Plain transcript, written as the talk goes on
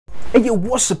Hey yo,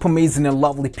 what's up amazing and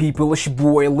lovely people, it's your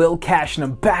boy Lil Cash and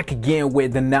I'm back again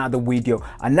with another video,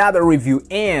 another review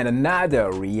and another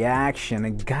reaction.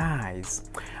 And guys,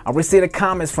 I received the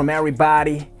comments from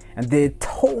everybody and they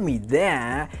told me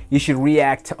that you should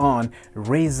react on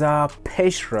Reza,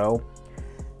 Pishro,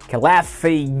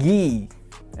 Kalafegi.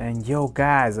 And yo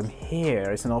guys, I'm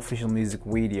here, it's an official music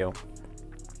video.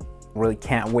 Really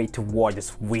can't wait to watch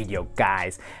this video,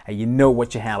 guys. And you know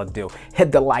what you have to do.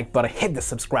 Hit the like button, hit the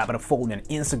subscribe button, follow me on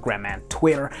Instagram and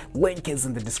Twitter. Link is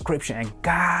in the description. And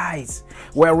guys,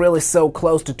 we're really so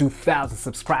close to 2,000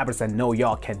 subscribers. I know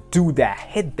y'all can do that.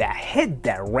 Hit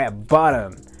that red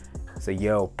button. So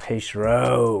yo,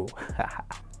 Pishro.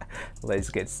 Let's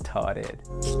get started.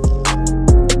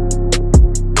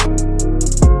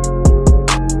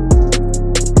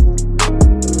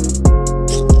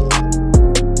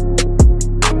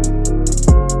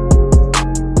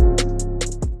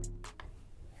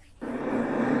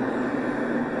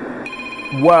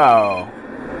 Wow,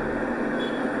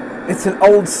 it's an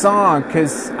old song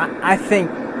because I think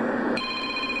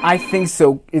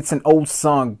so. It's an old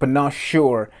song, but not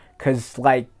sure because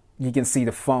like you can see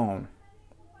the phone.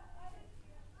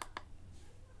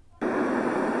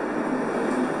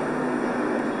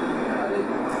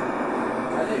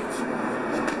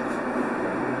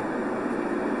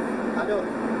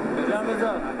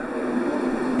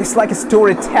 It's like a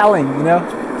storytelling, you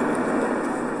know.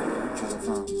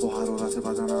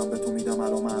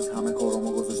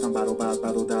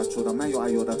 شدم نه یا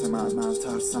عیادت من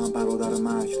ترسم برادر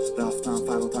مرگ رفتم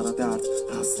فراتر درد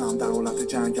هستم در حالت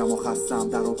جنگم و خستم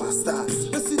در و بسته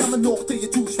است رسیدم به نقطه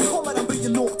جوش میخوام برم به یه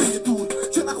نقطه دور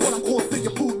که نخورم قصه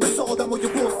پول مثل آدم های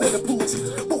بزدل پوچ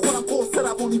بخورم قرص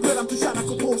روانی برم تو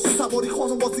شرک و پشت سواری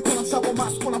خانم بازی کنم شب و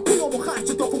مست کنم پولامو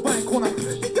خرج داف و بنگ کنم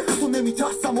دیگه حتی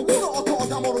نمیترسم و مراعات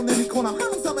آدم ها رو نمی کنم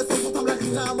هنوزم احساساتم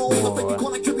رقیقم و اونا فکر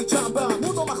میکنن که بی جنبم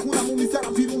مدام خونم و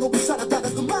میذارم بیرون و بیشتر از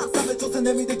درد مغزم اجازه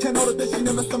نمیده کنار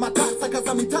بشینه مثل من ترسک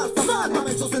ازم میترسم من هم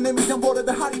اجازه نمیدم وارد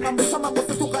حریمم بشم من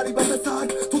واسه تو غریبم مثل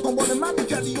تو دنبال من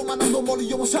میگردی و منم دنبال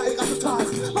یه مش حقیقت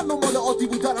تلخ من دنبال عادی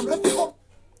بودنم رفیقم.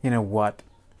 You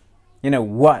know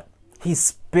what? He's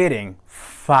spitting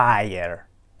fire.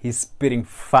 He's spitting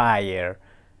fire.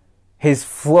 His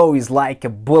flow is like a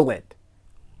bullet.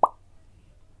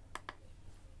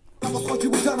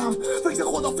 فکر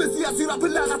خدافزی از این رپ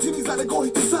لعنتی میزنه گاهی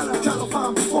تو سرم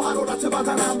کلافم با حرارت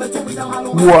بدنم به تو میدم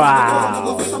علامت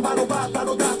گذاشتم برابر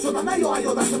برادر شدم نه یا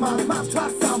عیادت من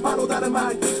ترسم برادر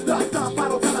مرگ رفتم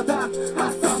فراتر درد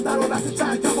هستم در حالت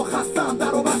جنگم و خستم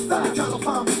در و بستم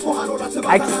کلافم با حرارت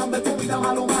بدنم به تو میدم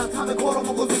علامت همه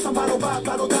کارامو گذاشتم برابر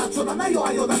برادر شدم نه یا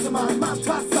عیادت من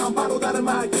ترسم برادر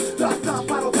مرگ رفتم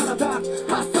فراتر درد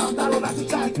هستم در حالت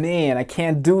جنگ. Man, I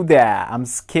can't do that. I'm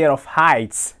scared of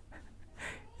heights.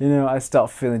 You know, I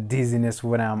start feeling dizziness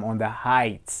when I'm on the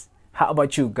heights. How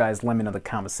about you guys? Let me know in the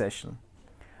comment section.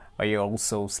 Are you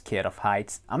also scared of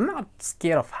heights? I'm not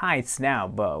scared of heights now,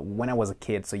 but when I was a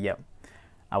kid, so yeah,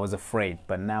 I was afraid.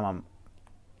 But now I'm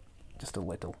just a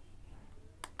little.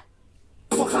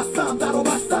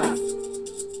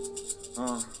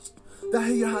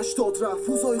 دهه 80 رفت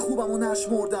روزای خوبم و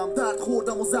نشمردم درد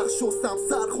خوردم و زخم شستم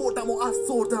سر خوردم و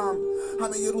افسردم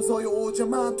همه ی روزای اوج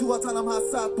من تو وطنم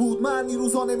حسرت بود من این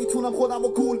روزا نمیتونم خودم رو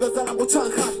گول بزنم و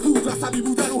چند خط بود عصبی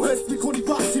بودن رو حس میکنی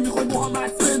وقتی میخوای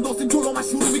محمد بندازیم جلو من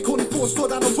شروع میکنی پشت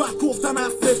دادن و بعد گفتن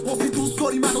اصلت بازی دوست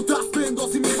داری منو دست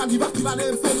بندازی میخندی وقتی من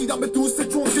امضا میدم به دوست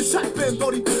چون که شک بهم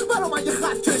داری برا من یه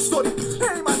خط کش داری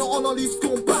هی منو آنالیز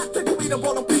کن بعد بگو میره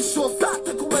بالا پیش رو سد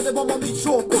تکون بده با ما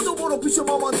میشو بودو برو پیش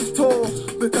مامانی تو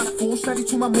به طرف فوشتری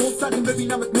چون من مستقیم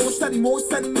ببینمت مشتری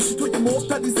میشی تو یه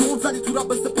مفتدی زور زنی تو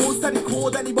رب سپرسری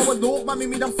کودنی بابا لغمم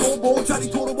میمیرم صبح و جری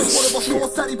تو رو بخوره با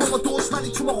نوستری بابا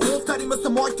دشمنی چون ما خوفتری مثل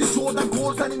مایک جوردن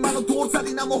گل زنی منو دور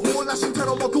زدین اما هول نشین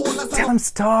چرا ما دور نزن. Tell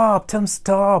him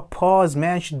stop, pause,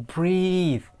 man, you should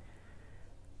breathe.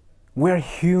 We're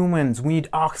humans, we need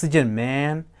oxygen,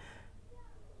 man.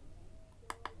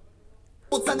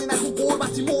 زنی نکن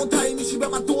قربتی منتهی میشی به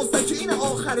من دوستن که اینه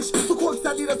آخرش تو کوک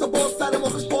زدی رضا باز سر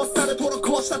مخش باز سر تو رو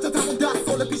کاشتت تمون 10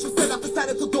 سال پیش و 3 دفعه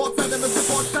سر تو داد زده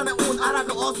مثل باستن اون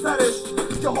عرق آثرش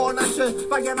که هار نشه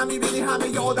وگرنه میبینی همه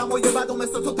ی آدمای بد و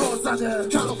مثل تو دار زده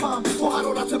کلافم با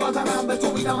حرارت بدنم به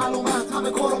تو میدم علامت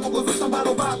همه کارامو گذاشتم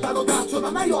برابر برادر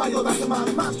شدم نه یا عیادت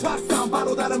من ترسم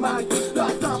برادر مرگ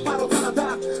رفتم فراتر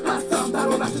درد هستم در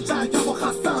حالت جنگم و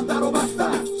خستم در و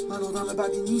بستم من آدم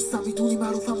بدی نیستم میدونی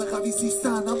معروفم به قوی زیستن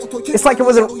اما تو که It's like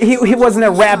he was in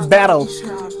a rap battle.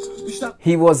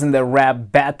 He was in the rap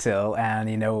battle and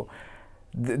you know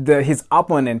his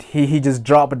opponent, he just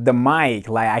dropped the mic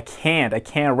like I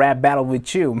can't rap battle with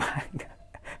you.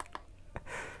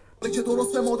 که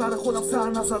درست به مادر خودم سر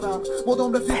نزدم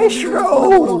مدام Pishro!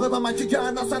 مراقبم من که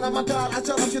گر نزنم من در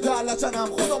عجبم که در لجنم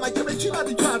خدا مگه به کی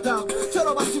بدی کردم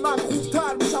چرا وقتی من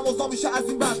خوبتر میشم اوضاع میشه از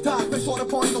این بدتر فشار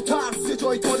پایین و ترس یه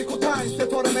جایی تاریک و تنگ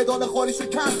ستاره مدال خالیشو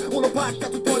کن اونو پرک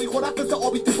کرد تو تاریخ و رفت مثل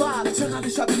آبی تو بر چقدر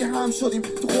شبیه هم شدیم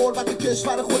تو غربت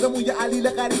کشور خودمون یه علیل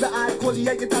غریب الکلی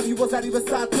اگه طبیب و ضریب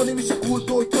صد کنی میشه گول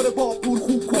دکتر با پول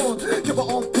خوب کن که با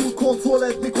آمپول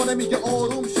کنترلت میکنه میگه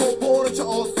آروم شو برو چه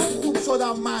آسون خوب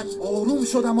شدم من آروم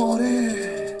شدم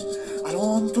آره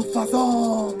الان تو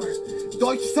فضام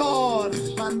داکسار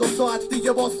من 2 ساعت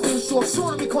دیگه باز خون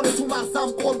شور میکنه تو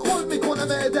مغزم قل میکنه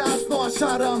معده از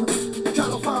ناشرم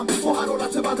کلافم با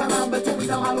حرارت بدنم به تو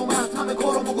میدم علامت همه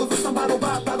کارامو گذاشتم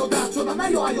برابر درد شدم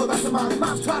نه یا عیادت من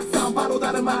ترسم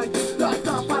برادر مرگ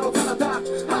رفتم فراتر درد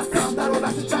هستم در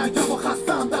حالت جنگم و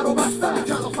خستم در و بستم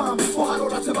کلافم با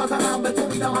حرارت بدنم به تو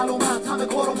میدم علامت همه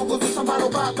کارامو گذاشتم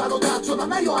برابر درد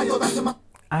شدم نه یا عیادت من.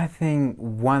 I think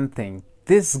one thing,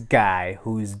 this guy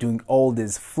who is doing all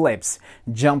these flips,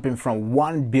 jumping from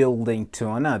one building to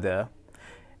another,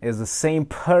 is the same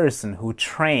person who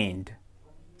trained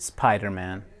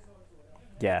Spider-Man.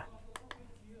 Yeah.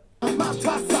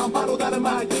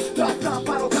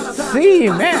 See,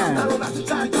 man.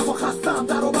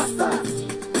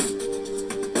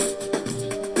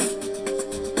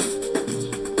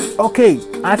 Okay,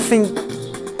 I think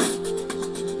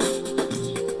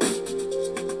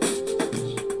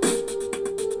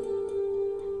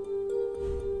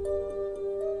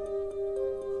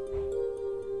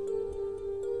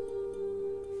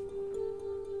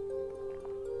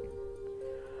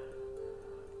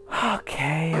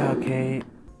okay.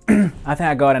 I think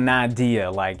I got an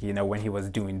idea, like, you know, when he was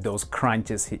doing those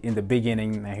crunches in the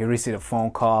beginning, he received a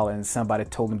phone call and somebody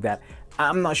told him that,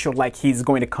 I'm not sure, like, he's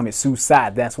going to commit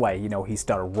suicide. That's why, you know, he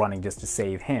started running just to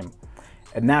save him.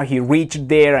 And now he reached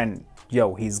there and,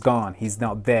 yo, he's gone. He's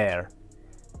not there.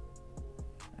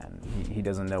 And he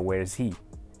doesn't know where is he.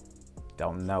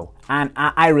 Don't know. And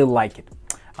I really like it.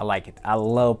 I like it. I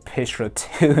love Pishro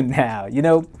too now, you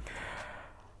know.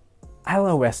 I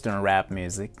love Western rap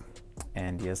music,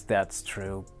 and yes, that's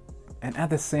true. And at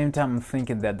the same time, I'm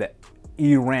thinking that the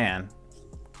Iran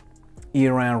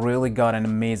really got an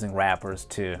amazing rappers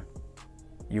too.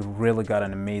 You really got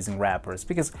an amazing rappers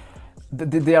because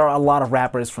there are a lot of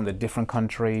rappers from the different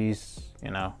countries, you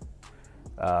know.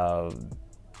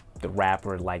 The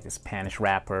rapper like the Spanish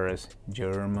rappers,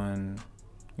 German,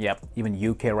 yep, even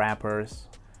UK rappers,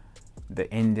 the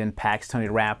Indian, Pakistani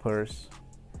rappers.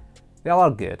 They all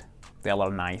are good. They all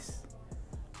are nice,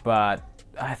 but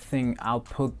I think I'll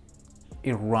put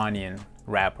Iranian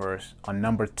rappers on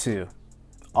number 2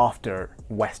 after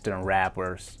Western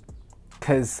rappers,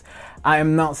 because I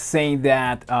am not saying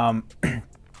that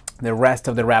the rest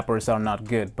of the rappers are not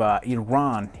good, but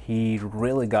Iran, he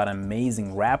really got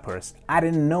amazing rappers. I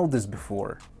didn't know this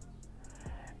before,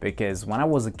 because when I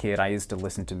was a kid, I used to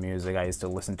listen to music, I used to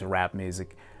listen to rap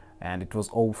music, and it was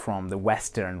all from the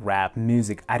Western rap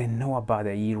music. I didn't know about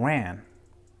the Iran.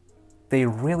 They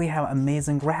really have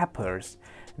amazing rappers.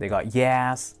 They got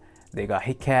Yas, they got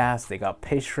Hikas, they got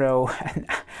Pishro.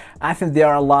 I think there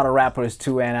are a lot of rappers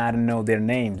too, and I don't know their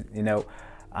names, you know.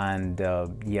 And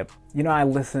yep, you know, I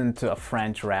listened to a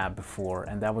French rap before,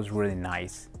 and that was really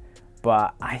nice.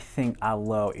 But I think I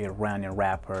love Iranian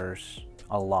rappers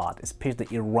a lot, especially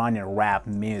Iranian rap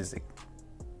music.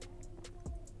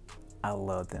 I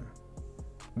love them.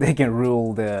 They can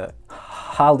rule the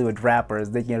Hollywood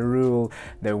rappers, they can rule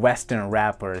the Western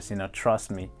rappers, you know, trust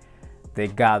me. They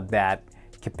got that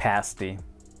capacity.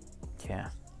 Yeah,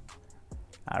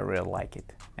 I really like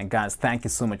it. And guys, thank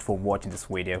you so much for watching this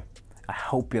video. I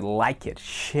hope you like it,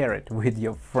 share it with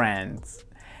your friends.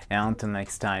 And until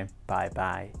next time, bye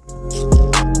bye.